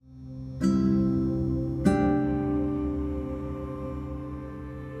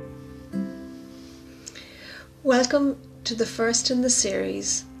Welcome to the first in the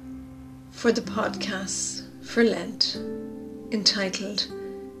series for the podcast for Lent, entitled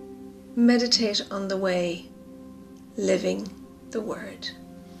Meditate on the Way, Living the Word.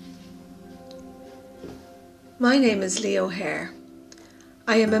 My name is Leo Hare.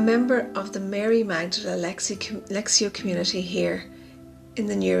 I am a member of the Mary Magdala Lectio community here in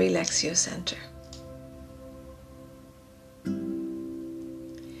the Newry Lectio Centre.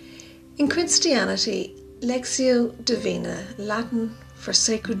 In Christianity, Lectio Divina, Latin for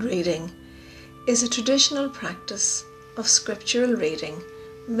sacred reading, is a traditional practice of scriptural reading,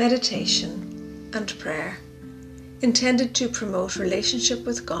 meditation and prayer, intended to promote relationship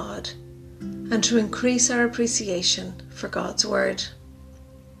with God and to increase our appreciation for God's Word.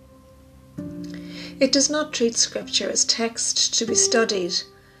 It does not treat Scripture as text to be studied,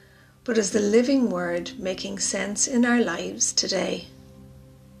 but as the living Word making sense in our lives today.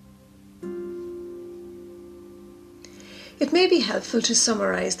 It may be helpful to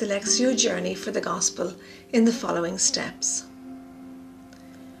summarise the Lectio journey for the Gospel in the following steps.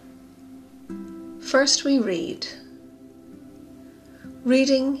 First, we read.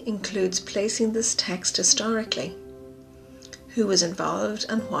 Reading includes placing this text historically. Who was involved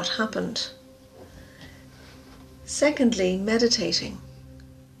and what happened? Secondly, meditating,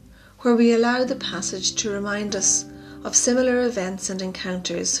 where we allow the passage to remind us of similar events and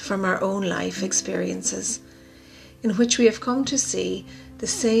encounters from our own life experiences, in which we have come to see the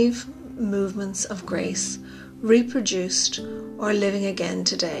same movements of grace reproduced or living again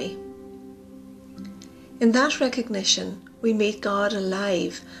today. In that recognition, we meet God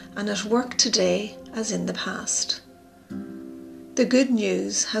alive and at work today as in the past. The good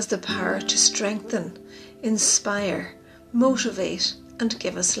news has the power to strengthen, inspire, motivate, and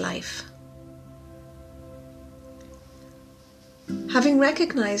give us life. Having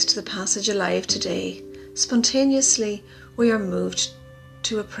recognised the passage alive today, spontaneously we are moved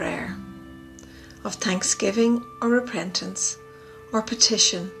to a prayer of thanksgiving or repentance or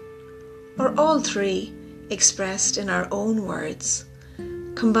petition, or all three expressed in our own words,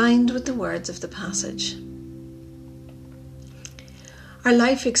 combined with the words of the passage. Our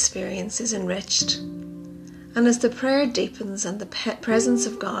life experience is enriched, and as the prayer deepens and the presence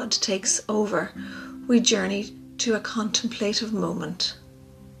of God takes over, we journey to a contemplative moment,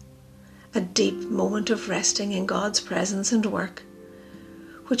 a deep moment of resting in God's presence and work,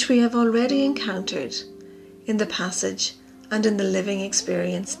 which we have already encountered in the passage and in the living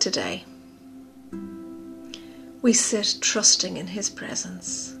experience today. We sit trusting in His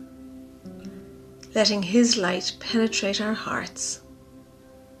presence, letting His light penetrate our hearts.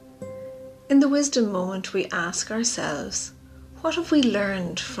 In the wisdom moment, we ask ourselves, what have we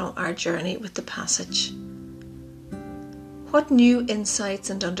learned from our journey with the passage? What new insights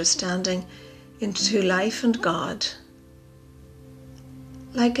and understanding into life and God?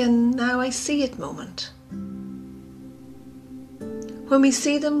 Like a now I see it moment. When we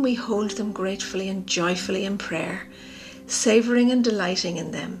see them, we hold them gratefully and joyfully in prayer, savouring and delighting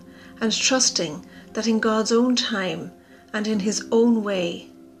in them, and trusting that in God's own time and in His own way,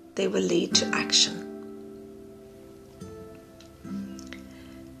 they will lead to action.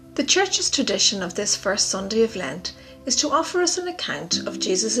 The Church's tradition of this first Sunday of Lent is to offer us an account of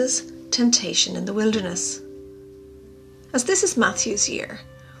Jesus' temptation in the wilderness. As this is Matthew's year,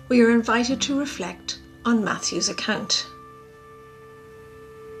 we are invited to reflect on Matthew's account.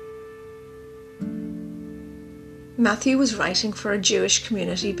 Matthew was writing for a Jewish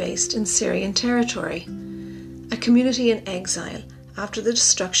community based in Syrian territory, a community in exile after the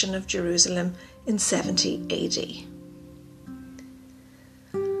destruction of Jerusalem in 70 AD.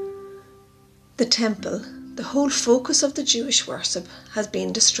 The temple, the whole focus of the Jewish worship, has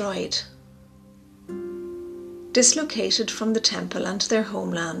been destroyed. Dislocated from the temple and their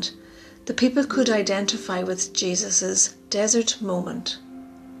homeland, the people could identify with Jesus' desert moment.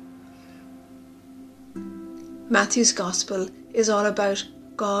 Matthew's Gospel is all about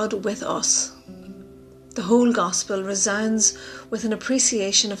God with us. The whole Gospel resounds with an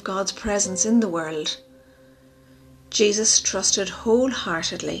appreciation of God's presence in the world. Jesus trusted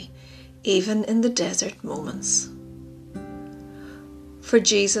wholeheartedly, even in the desert moments. For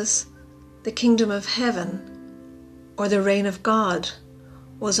Jesus, the kingdom of heaven, or the reign of God,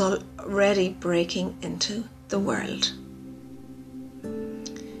 was already breaking into the world.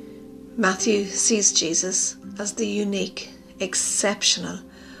 Matthew sees Jesus as the unique, exceptional,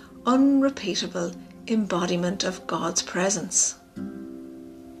 unrepeatable embodiment of God's presence.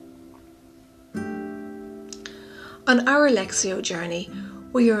 On our Lectio journey,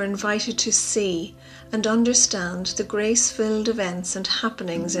 we are invited to see and understand the grace-filled events and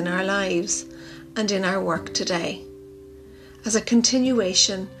happenings in our lives and in our work today, as a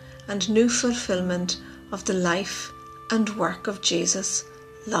continuation and new fulfillment of the life and work of Jesus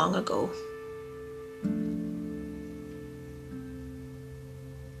long ago.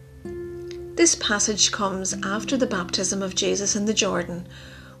 This passage comes after the baptism of Jesus in the Jordan,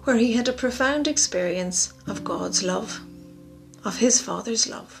 where he had a profound experience of God's love, of his Father's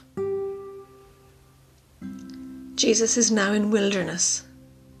love. Jesus is now in wilderness.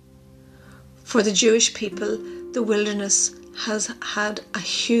 For the Jewish people, the wilderness has had a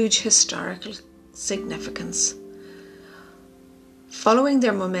huge historical significance. Following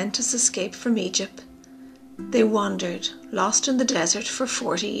their momentous escape from Egypt, they wandered, lost in the desert for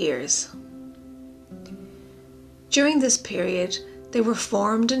 40 years. During this period, they were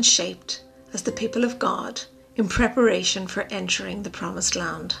formed and shaped as the people of God in preparation for entering the Promised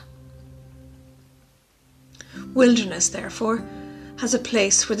Land. Wilderness, therefore, has a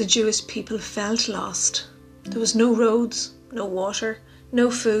place where the Jewish people felt lost. There was no roads, no water, no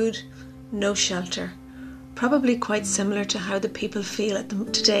food, no shelter, probably quite similar to how the people feel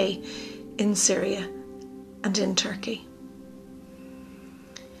today in Syria and in Turkey.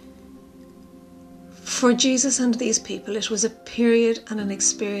 For Jesus and these people, it was a period and an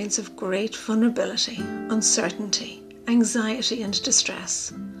experience of great vulnerability, uncertainty, anxiety and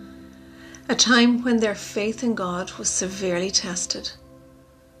distress. A time when their faith in God was severely tested.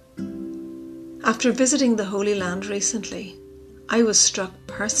 After visiting the Holy Land recently, I was struck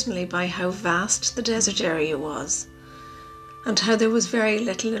personally by how vast the desert area was, and how there was very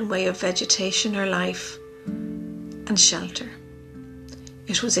little in way of vegetation or life and shelter.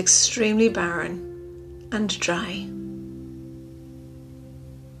 It was extremely barren and dry.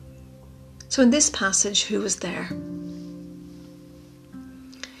 So in this passage, who was there?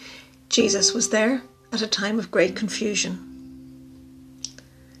 Jesus was there at a time of great confusion.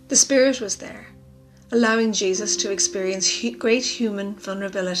 The Spirit was there, allowing Jesus to experience great human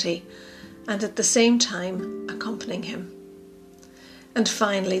vulnerability and at the same time accompanying him. And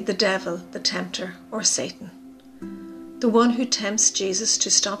finally, the devil, the tempter, or Satan, the one who tempts Jesus to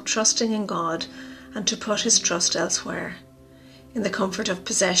stop trusting in God and to put his trust elsewhere, in the comfort of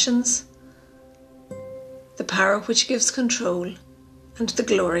possessions, the power which gives control, and the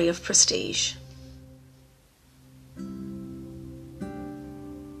glory of prestige.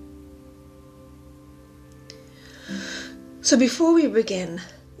 So before we begin,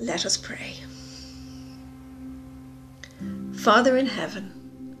 let us pray. Father in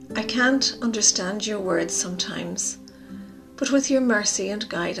heaven, I can't understand your words sometimes, but with your mercy and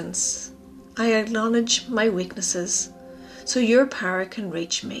guidance, I acknowledge my weaknesses so your power can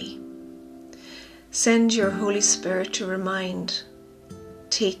reach me. Send your Holy Spirit to remind,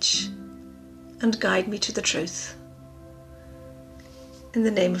 teach, and guide me to the truth. In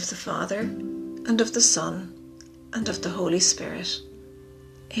the name of the Father, and of the Son, and of the Holy Spirit.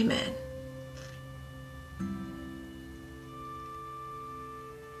 Amen.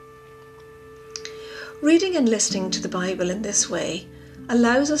 Reading and listening to the Bible in this way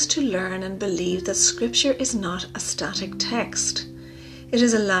allows us to learn and believe that Scripture is not a static text. It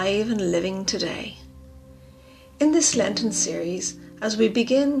is alive and living today. In this Lenten series, as we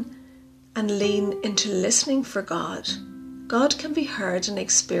begin and lean into listening for God, God can be heard and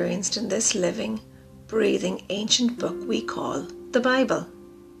experienced in this living, breathing ancient book we call the Bible.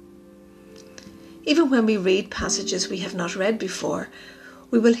 Even when we read passages we have not read before,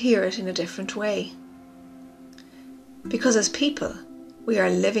 we will hear it in a different way. Because as people, we are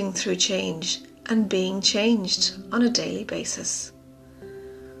living through change and being changed on a daily basis.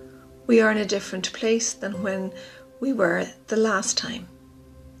 We are in a different place than when we were the last time,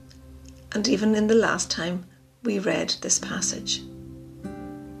 and even in the last time we read this passage.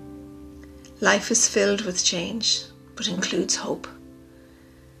 Life is filled with change, but includes hope.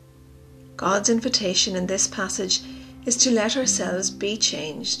 God's invitation in this passage is to let ourselves be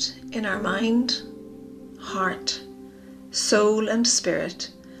changed in our mind, heart, soul and spirit,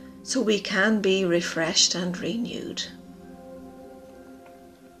 so we can be refreshed and renewed.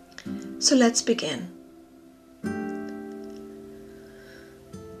 So let's begin.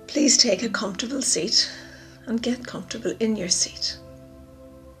 Please take a comfortable seat and get comfortable in your seat.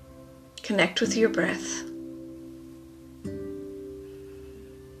 Connect with your breath.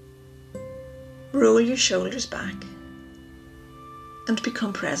 Roll your shoulders back and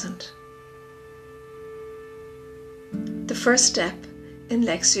become present. The first step in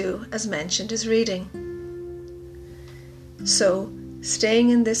Lectio, as mentioned, is reading. So, staying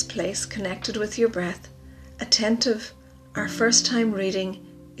in this place connected with your breath, attentive, our first time reading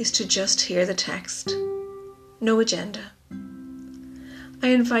is to just hear the text. No agenda. I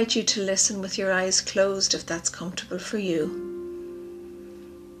invite you to listen with your eyes closed if that's comfortable for you.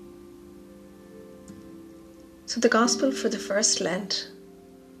 So the Gospel for the first Lent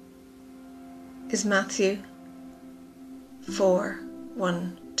is Matthew 4,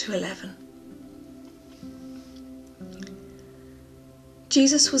 1 to 11.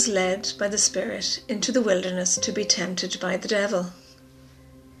 Jesus was led by the Spirit into the wilderness to be tempted by the devil.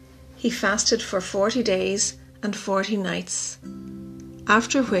 He fasted for 40 days and 40 nights,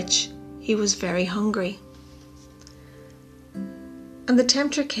 after which he was very hungry. And the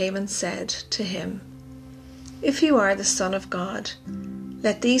tempter came and said to him, "If you are the Son of God,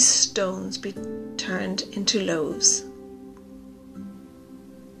 let these stones be turned into loaves."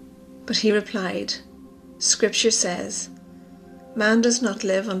 But he replied, "Scripture says, man does not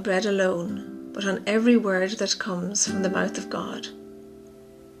live on bread alone, but on every word that comes from the mouth of God."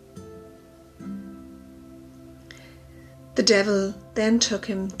 The devil then took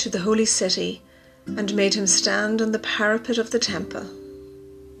him to the holy city and made him stand on the parapet of the temple.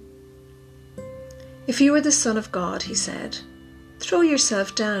 "If you are the Son of God," he said, "throw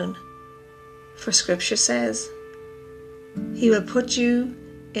yourself down, for Scripture says, He will put you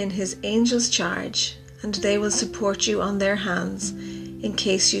in His angels' charge, and they will support you on their hands in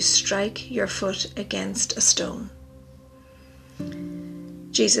case you strike your foot against a stone."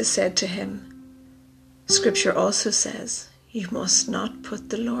 Jesus said to him, "Scripture also says, you must not put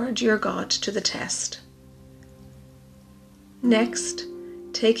the Lord your God to the test." Next,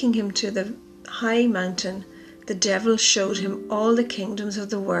 taking him to the high mountain, the devil showed him all the kingdoms of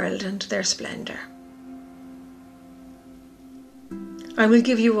the world and their splendor. "I will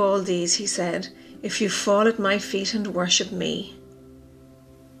give you all these," he said, "if you fall at my feet and worship me."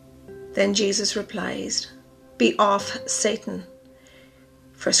 Then Jesus replied, "Be off, Satan,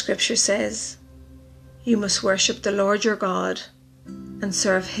 for Scripture says, you must worship the Lord your God and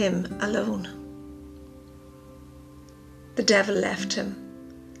serve Him alone." The devil left him,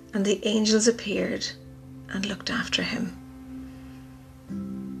 and the angels appeared and looked after him.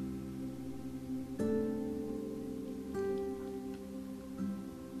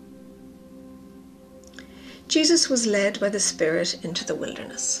 Jesus was led by the Spirit into the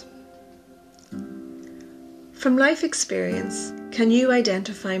wilderness. From life experience, can you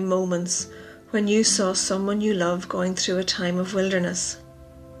identify moments when you saw someone you love going through a time of wilderness?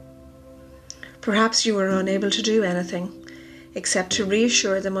 Perhaps you were unable to do anything except to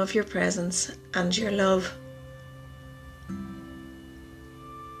reassure them of your presence and your love.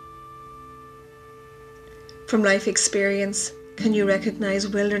 From life experience, can you recognize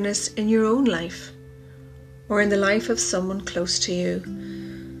wilderness in your own life or in the life of someone close to you?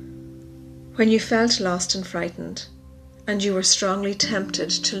 When you felt lost and frightened, and you were strongly tempted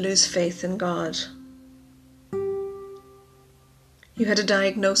to lose faith in God. You had a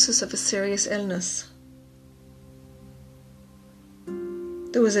diagnosis of a serious illness.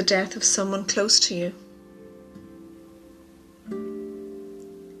 There was a death of someone close to you.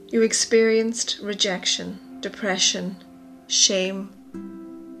 You experienced rejection, depression, shame,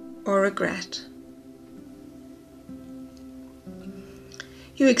 or regret.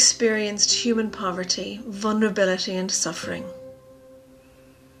 You experienced human poverty, vulnerability, and suffering.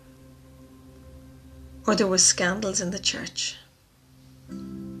 Or there were scandals in the church.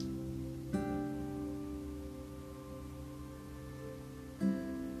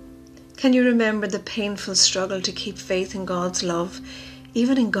 Can you remember the painful struggle to keep faith in God's love,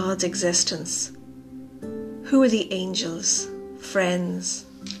 even in God's existence? Who were the angels, friends,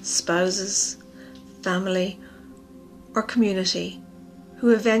 spouses, family, or community who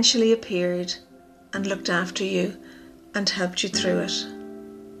eventually appeared and looked after you and helped you through it?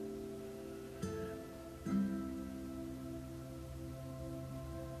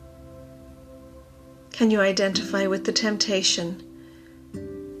 Can you identify with the temptation?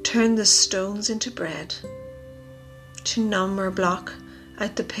 Turn the stones into bread, to numb or block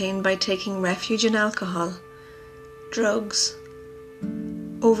out the pain by taking refuge in alcohol, drugs,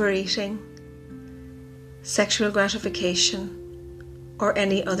 overeating, sexual gratification, or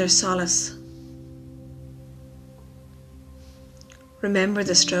any other solace. Remember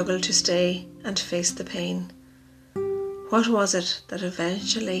the struggle to stay and face the pain. What was it that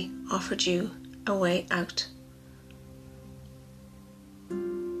eventually offered you a way out?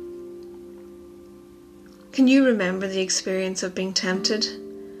 Can you remember the experience of being tempted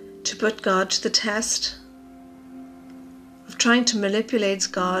to put God to the test? Of trying to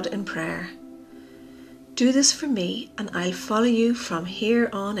manipulate God in prayer? Do this for me and I'll follow you from here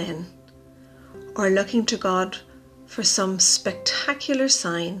on in. Or looking to God for some spectacular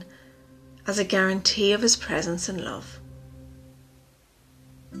sign as a guarantee of His presence and love.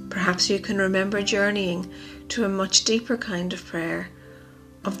 Perhaps you can remember journeying to a much deeper kind of prayer,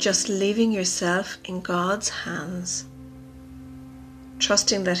 of just leaving yourself in God's hands,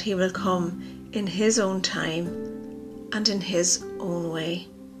 trusting that He will come in His own time and in His own way.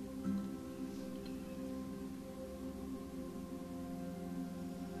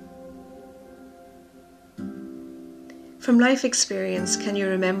 From life experience, can you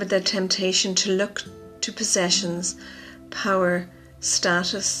remember the temptation to look to possessions, power,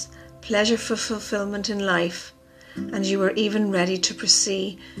 status, pleasure for fulfillment in life, and you were even ready to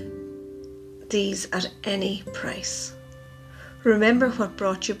pursue these at any price? Remember what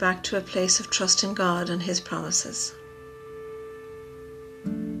brought you back to a place of trust in God and His promises.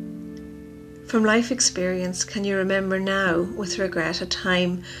 From life experience, can you remember now with regret a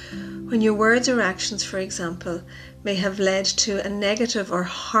time when your words or actions, for example, may have led to a negative or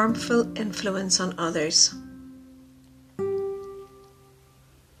harmful influence on others?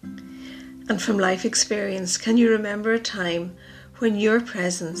 And from life experience, can you remember a time when your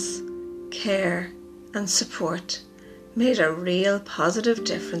presence, care and support made a real positive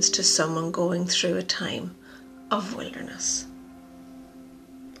difference to someone going through a time of wilderness?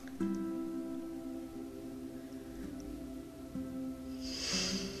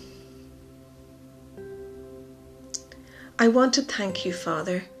 I want to thank you,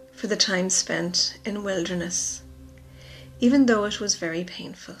 Father, for the time spent in wilderness, even though it was very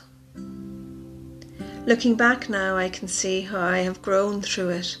painful. Looking back now, I can see how I have grown through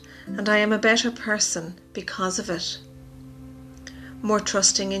it, and I am a better person because of it, more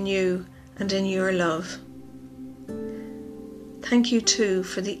trusting in you and in your love. Thank you too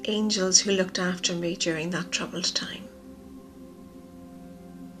for the angels who looked after me during that troubled time.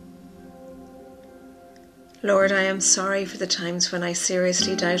 Lord, I am sorry for the times when I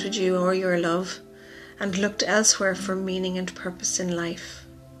seriously doubted you or your love and looked elsewhere for meaning and purpose in life.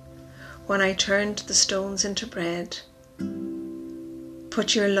 When I turned the stones into bread,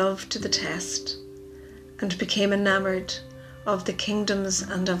 put your love to the test, and became enamoured of the kingdoms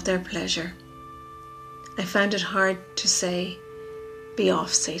and of their pleasure, I found it hard to say, "Be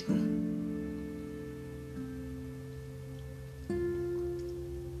off, Satan."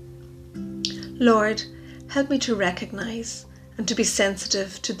 Lord, help me to recognise and to be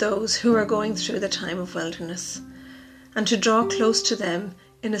sensitive to those who are going through the time of wilderness, and to draw close to them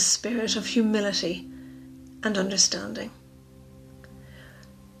in a spirit of humility and understanding.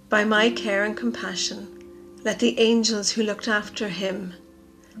 By my care and compassion, let the angels who looked after him,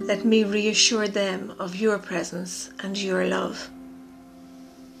 let me reassure them of your presence and your love.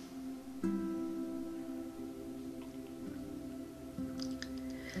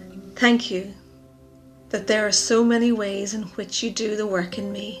 Thank you that there are so many ways in which you do the work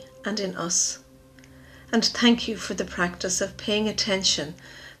in me and in us. And thank you for the practice of paying attention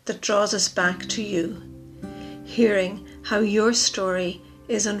that draws us back to you, hearing how your story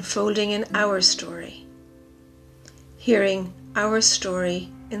is unfolding in our story, hearing our story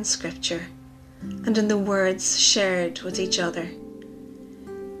in Scripture and in the words shared with each other.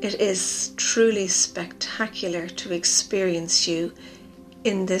 It is truly spectacular to experience you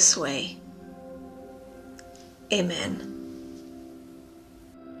in this way. Amen.